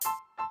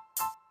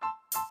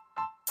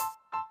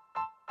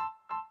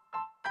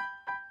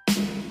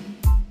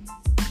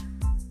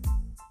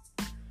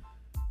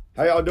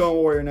How y'all doing,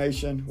 Warrior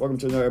Nation? Welcome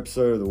to another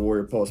episode of the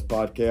Warrior Pulse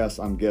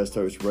Podcast. I'm guest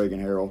host Reagan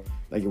Harrell.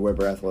 Thank you,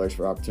 Weber Athletics,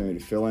 for the opportunity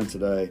to fill in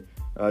today.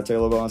 I'll tell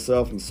you a little about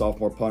myself. I'm the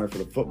sophomore punter for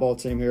the football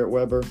team here at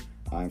Weber.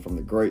 I'm from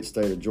the great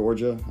state of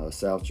Georgia,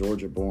 South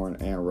Georgia, born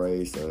and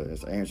raised.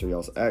 To answer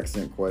y'all's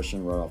accent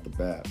question right off the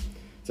bat.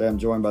 Today I'm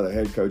joined by the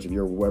head coach of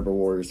your Weber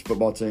Warriors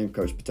football team,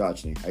 Coach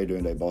Potocny. How you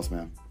doing today, boss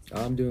man?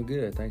 I'm doing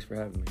good. Thanks for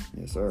having me.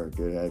 Yes, sir.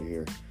 Good to have you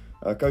here.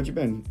 Coach, you've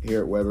been here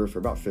at Weber for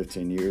about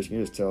 15 years. Can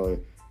you just tell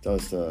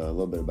us a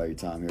little bit about your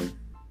time here?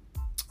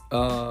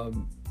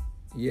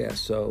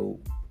 So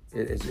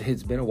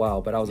it's been a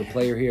while, but I was a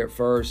player here at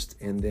first,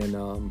 and then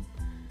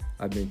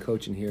I've been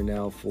coaching here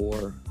now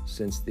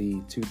since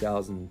the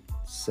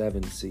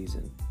 2007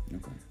 season.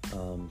 Okay.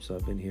 So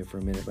I've been here for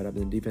a minute, but I've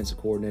been defensive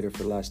coordinator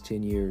for the last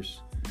 10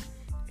 years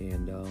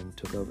and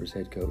took over as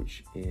head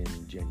coach in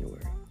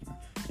January.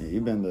 Yeah,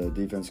 you've been the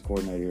defensive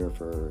coordinator here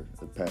for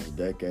the past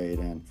decade,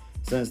 and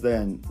since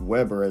then,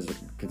 Weber has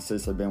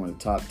consistently been one of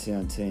the top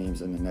 10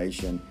 teams in the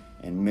nation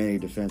in many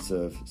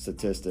defensive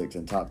statistics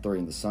and top 3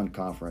 in the Sun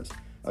Conference.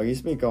 Can you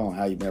speak on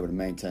how you've been able to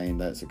maintain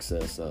that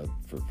success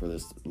for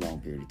this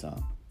long period of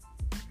time?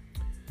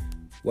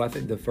 Well, I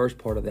think the first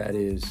part of that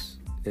is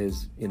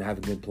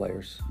having good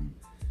players.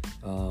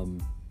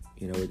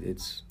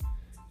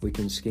 We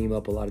can scheme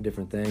up a lot of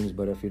different things,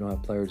 but if you don't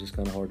have players, it's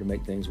kind of hard to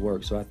make things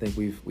work. So I think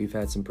we've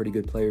had some pretty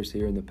good players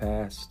here in the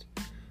past.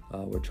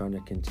 We're trying to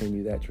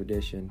continue that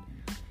tradition,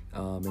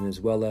 and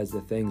as well as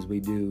the things we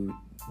do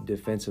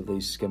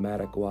defensively,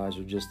 schematic-wise,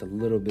 are just a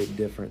little bit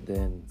different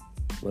than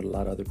what a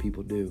lot of other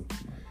people do.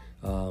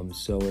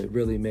 So it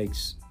really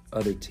makes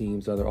other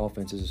teams, other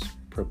offenses,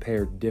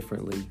 prepared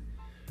differently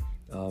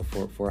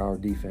for our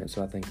defense.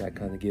 So I think that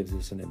kind of gives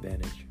us an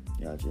advantage.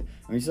 Gotcha.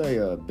 When you say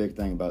a big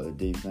thing about the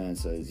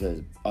defense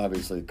is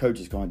obviously the coach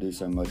is going to do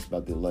so much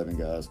about the 11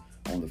 guys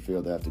on the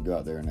field that have to go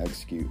out there and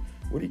execute.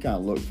 What do you kind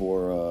of look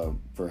for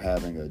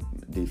having a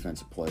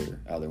defensive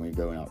player out there when you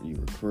go out and you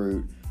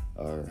recruit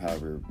or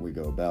however we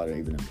go about it,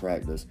 even in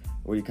practice?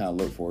 What do you kind of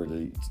look for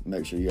to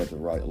make sure you have the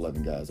right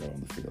 11 guys out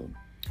on the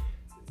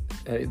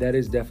field? That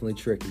is definitely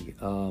tricky.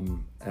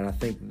 And I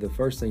think the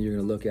first thing you're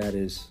going to look at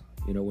is,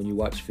 when you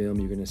watch film,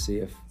 you're going to see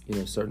if,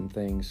 certain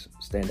things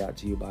stand out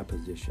to you by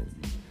position.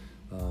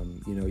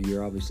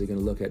 You're obviously going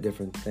to look at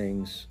different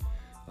things,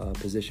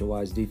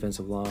 position-wise,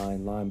 defensive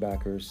line,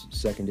 linebackers,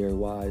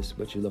 secondary-wise,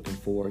 but you're looking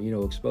for,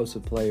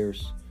 explosive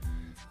players.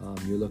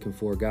 You're looking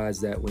for guys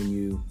that when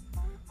you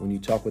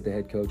talk with the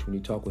head coach, when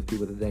you talk with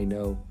people that they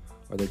know,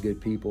 are they good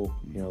people,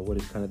 what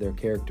is kind of their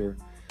character.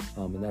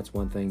 And that's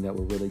one thing that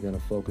we're really going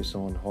to focus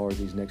on hard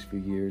these next few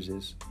years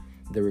is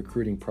the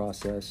recruiting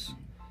process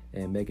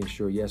and making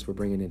sure, yes, we're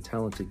bringing in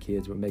talented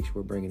kids, but make sure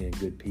we're bringing in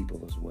good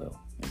people as well.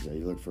 Exactly.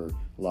 You look for a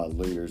lot of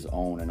leaders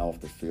on and off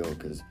the field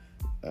because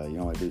you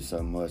only do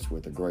so much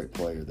with a great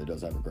player that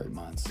does have a great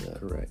mindset.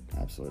 Correct.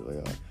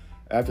 Absolutely.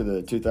 After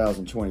the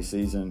 2020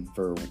 season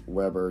for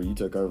Weber, you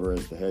took over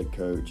as the head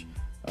coach.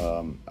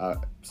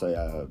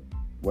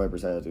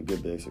 Weber's had a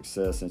good bit of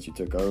success since you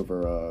took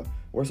over.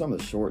 What are some of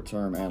the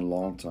short-term and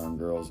long-term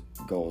goals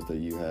that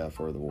you have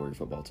for the Warrior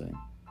football team?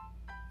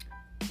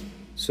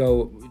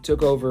 So we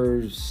took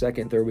over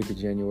third week of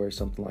January,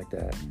 something like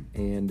that.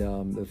 And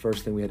the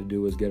first thing we had to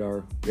do was get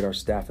our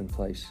staff in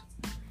place.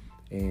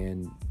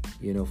 And,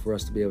 for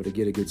us to be able to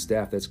get a good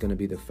staff, that's going to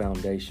be the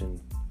foundation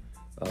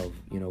of,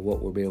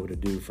 what we'll be able to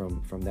do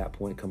from that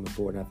point coming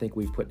forward. And I think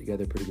we've put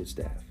together a pretty good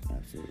staff.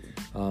 Absolutely.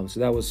 So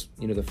that was,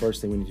 the first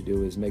thing we need to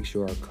do is make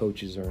sure our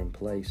coaches are in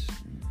place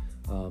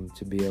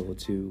to be able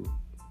to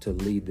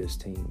lead this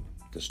team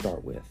to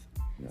start with.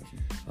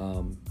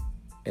 Gotcha.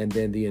 And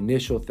then the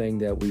initial thing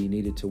that we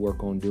needed to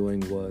work on doing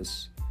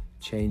was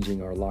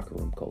changing our locker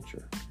room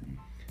culture.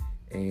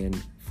 And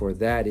for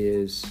that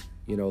is,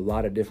 a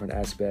lot of different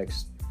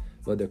aspects.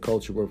 But the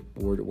culture,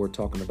 we're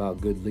talking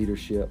about good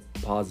leadership,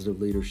 positive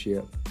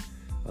leadership,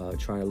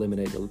 trying to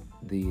eliminate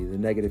the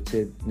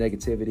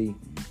negativity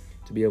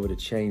to be able to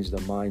change the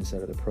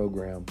mindset of the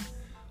program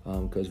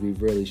because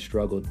we've really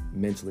struggled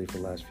mentally for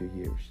the last few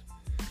years.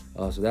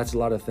 So that's a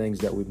lot of things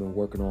that we've been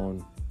working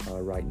on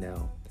right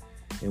now.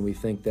 And we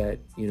think that,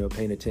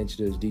 paying attention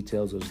to those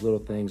details, those little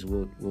things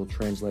will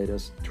translate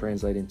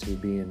into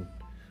being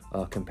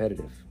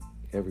competitive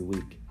every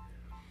week.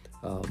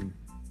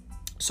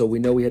 So we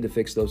know we had to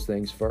fix those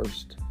things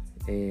first,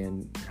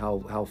 and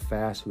how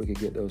fast we could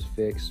get those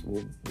fixed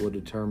will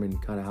determine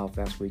kind of how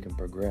fast we can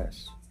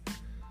progress.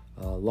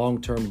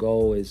 Long-term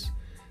goal is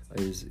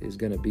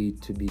going to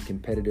be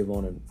competitive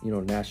on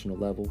a national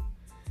level,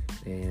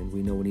 and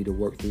we know we need to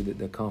work through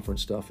the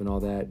conference stuff and all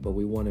that, but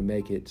we want to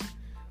make it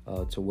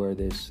to where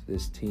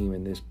this team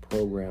and this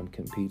program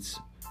competes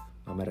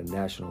at a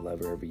national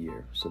level every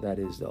year. So that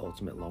is the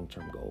ultimate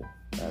long-term goal.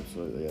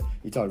 Absolutely.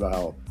 You talked about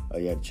how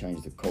you had to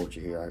change the culture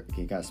here.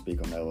 Can you kind of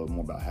speak on that a little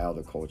more about how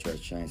the culture has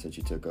changed since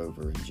you took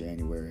over in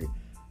January?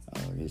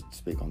 Can you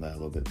speak on that a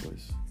little bit,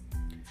 please?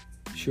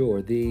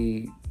 Sure.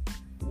 When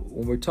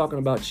we're talking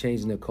about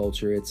changing the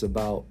culture, it's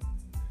about,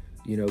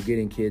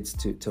 getting kids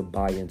to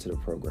buy into the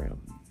program.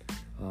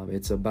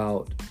 It's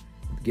about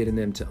getting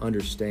them to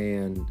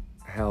understand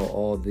how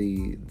all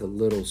the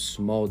little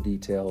small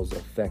details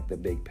affect the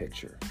big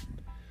picture.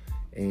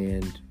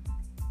 And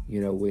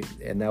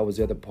and that was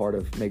the other part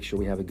of make sure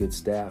we have a good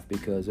staff,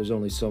 because there's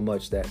only so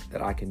much that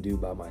I can do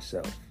by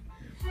myself.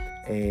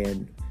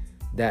 And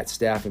that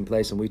staff in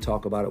place, and we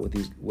talk about it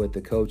with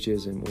the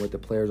coaches and with the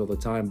players all the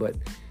time, but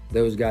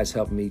those guys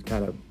help me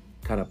kind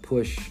of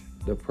push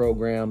the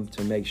program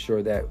to make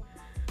sure that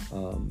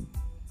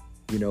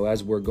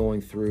as we're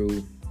going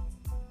through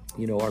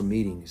our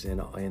meetings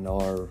and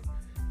our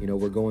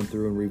we're going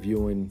through and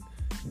reviewing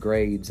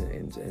grades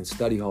and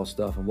study hall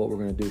stuff and what we're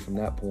going to do from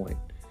that point.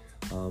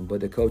 But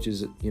the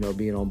coaches,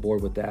 being on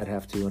board with that,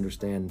 have to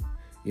understand,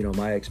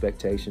 my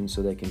expectations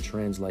so they can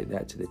translate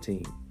that to the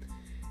team.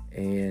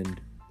 And,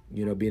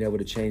 being able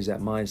to change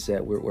that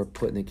mindset, we're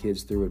putting the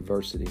kids through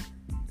adversity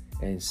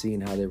and seeing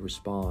how they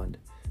respond,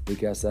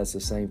 because that's the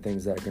same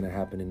things that are going to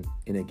happen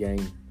in a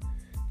game,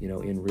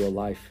 in real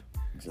life.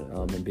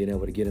 Exactly. And being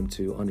able to get them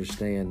to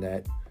understand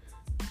that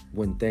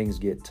when things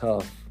get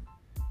tough,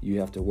 you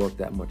have to work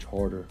that much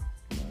harder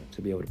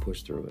to be able to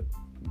push through it.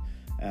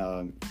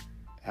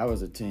 How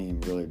has the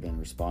team really been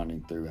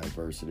responding through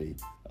adversity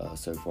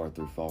so far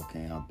through fall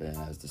camp and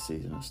as the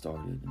season has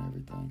started and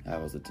everything? How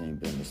has the team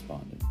been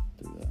responding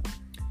through that?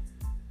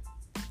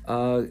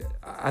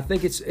 I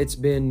think it's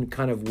been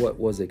kind of what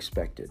was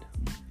expected.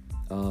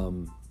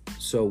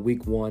 So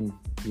week one,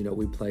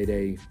 we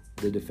played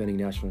the defending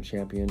national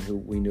champion, who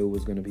we knew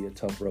was going to be a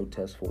tough road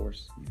test for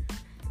us.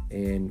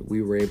 And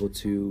we were able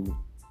to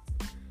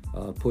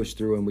push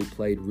through, and we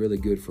played really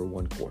good for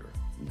one quarter.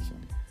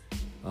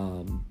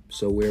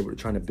 So we're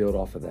trying to build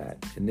off of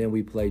that. And then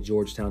we played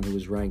Georgetown, who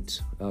was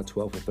ranked 12th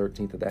or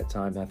 13th at that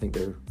time. I think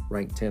they're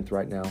ranked 10th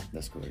right now.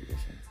 That's correct, yes,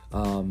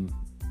 sir.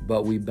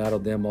 But we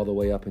battled them all the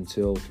way up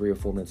until 3 or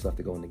 4 minutes left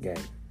to go in the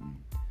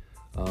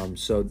game.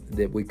 So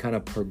that we kind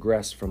of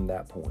progressed from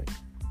that point.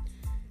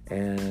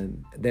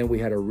 And then we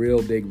had a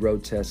real big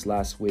road test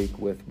last week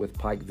with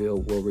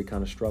Pikeville, where we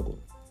kind of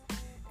struggled.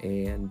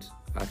 And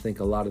I think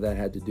a lot of that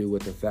had to do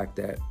with the fact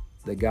that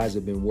the guys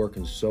have been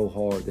working so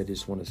hard, they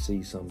just want to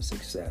see some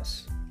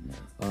success,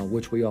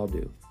 which we all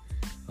do.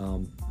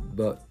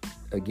 But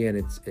again,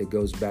 it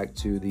goes back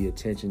to the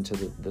attention to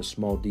the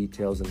small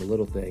details and the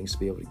little things to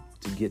be able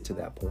to get to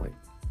that point.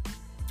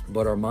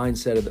 But our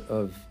mindset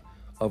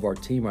of our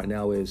team right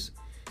now is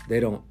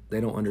they don't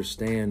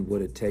understand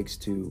what it takes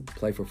to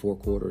play for 4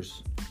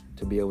 quarters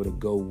to be able to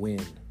go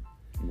win.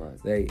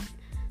 Right.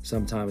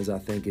 Sometimes I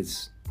think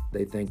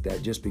they think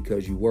that just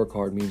because you work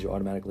hard means you're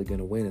automatically going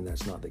to win, and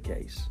that's not the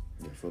case.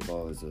 Yeah,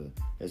 football is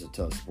a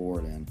tough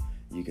sport, and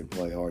you can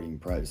play hard, you can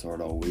practice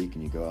hard all week,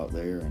 and you go out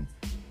there and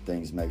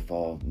things may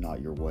fall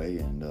not your way,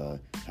 and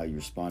how you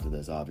respond to that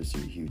is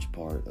obviously a huge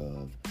part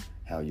of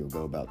how you'll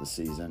go about the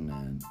season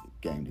and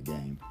game to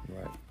game.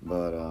 Right.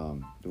 But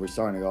we're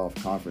starting off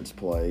conference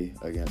play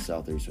against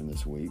Southeastern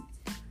this week,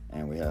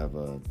 and we have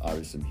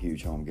obviously some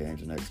huge home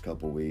games the next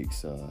couple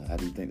weeks. How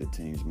do you think the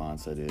team's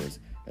mindset is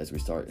as we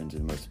start into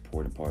the most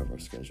important part of our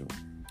schedule?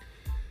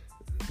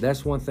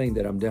 That's one thing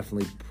that I'm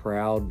definitely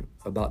proud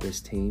about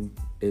this team,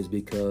 is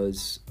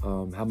because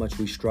how much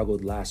we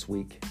struggled last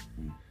week.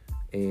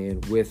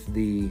 And with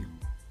the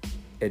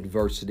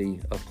adversity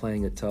of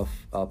playing a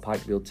tough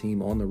Pikeville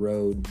team on the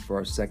road for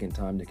our second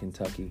time to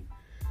Kentucky,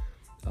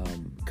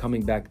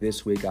 coming back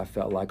this week, I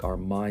felt like our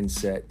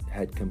mindset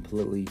had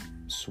completely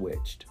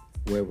switched,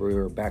 where we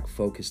were back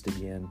focused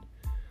again.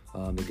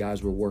 The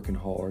guys were working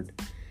hard,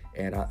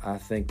 and I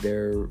think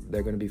they're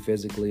going to be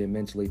physically and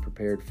mentally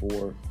prepared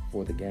for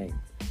the game.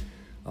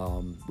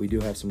 We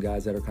do have some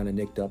guys that are kind of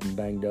nicked up and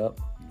banged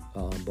up,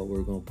 but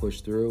we're going to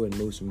push through and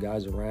move some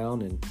guys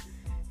around,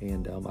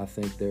 and I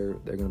think they're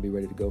going to be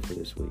ready to go for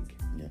this week.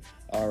 Yeah,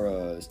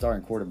 our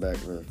starting quarterback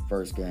for the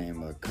first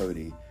game,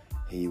 Cody,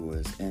 he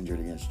was injured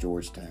against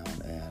Georgetown,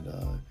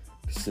 and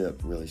Sip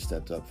really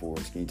stepped up for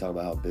us. Can you talk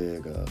about how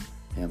big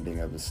him being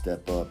able to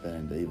step up,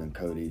 and even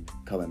Cody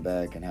coming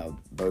back, and how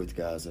both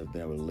guys have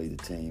been able to lead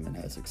the team and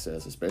had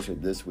success, especially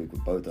this week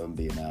with both of them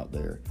being out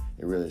there?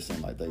 It really seemed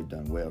like they've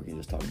done well. Can you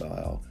just talk about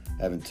how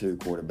having 2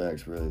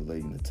 quarterbacks really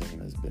leading the team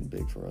has been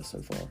big for us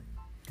so far?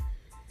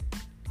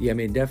 Yeah, I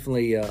mean,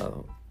 definitely a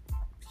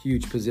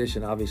huge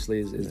position, obviously,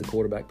 is the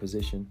quarterback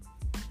position.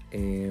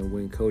 And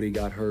when Cody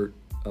got hurt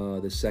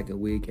the second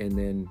week, and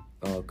then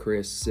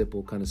Chris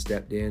Sipple kind of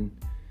stepped in,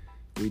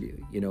 he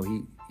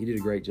did a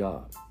great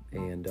job.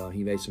 And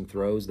he made some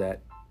throws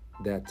that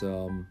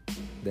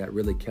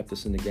really kept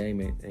us in the game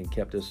and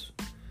kept us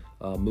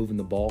moving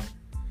the ball.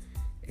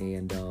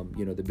 And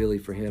the ability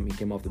for him, he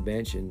came off the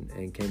bench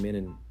and came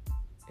in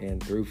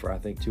and threw for, I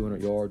think,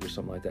 200 yards or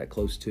something like that,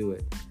 close to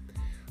it.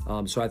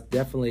 So I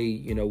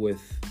definitely,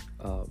 with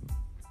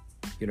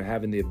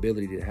having the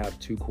ability to have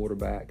 2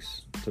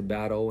 quarterbacks to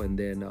battle, and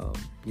then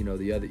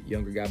the other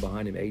younger guy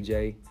behind him,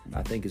 AJ,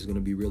 I think is going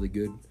to be really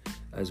good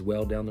as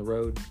well down the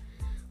road.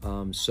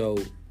 So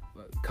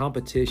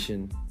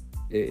competition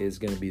is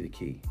going to be the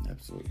key.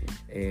 Absolutely.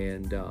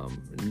 And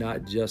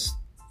not just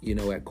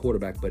at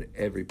quarterback, but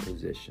every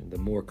position. The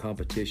more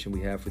competition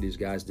we have for these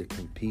guys to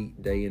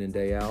compete day in and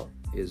day out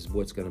is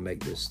what's going to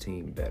make this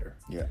team better.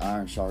 Yeah,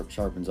 iron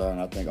sharpens iron.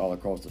 I think all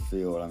across the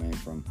field, I mean,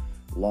 from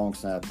long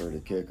snapper to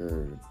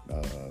kicker,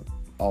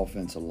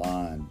 offensive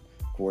line,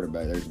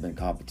 quarterback, there's been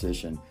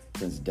competition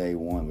since day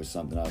one, was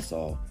something I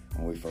saw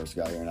when we first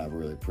got here, and I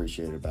really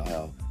appreciated about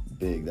how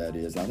big that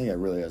is. And I think that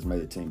really has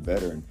made the team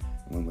better. And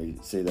when we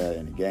see that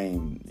in a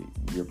game,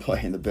 you're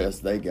playing the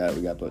best they got.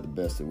 We got to play the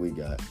best that we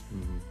got.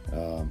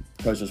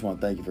 Coach, just want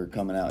to thank you for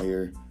coming out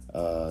here,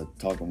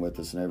 talking with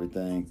us and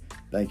everything.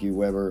 Thank you,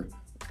 Weber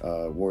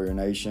Warrior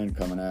Nation,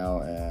 coming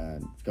out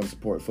and come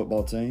support the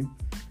football team.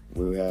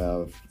 We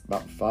have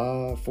about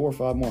 4 or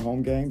 5 more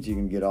home games. You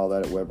can get all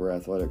that at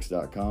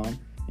WeberAthletics.com.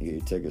 You get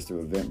your tickets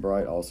through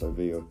Eventbrite, also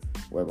via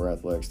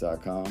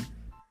WeberAthletics.com.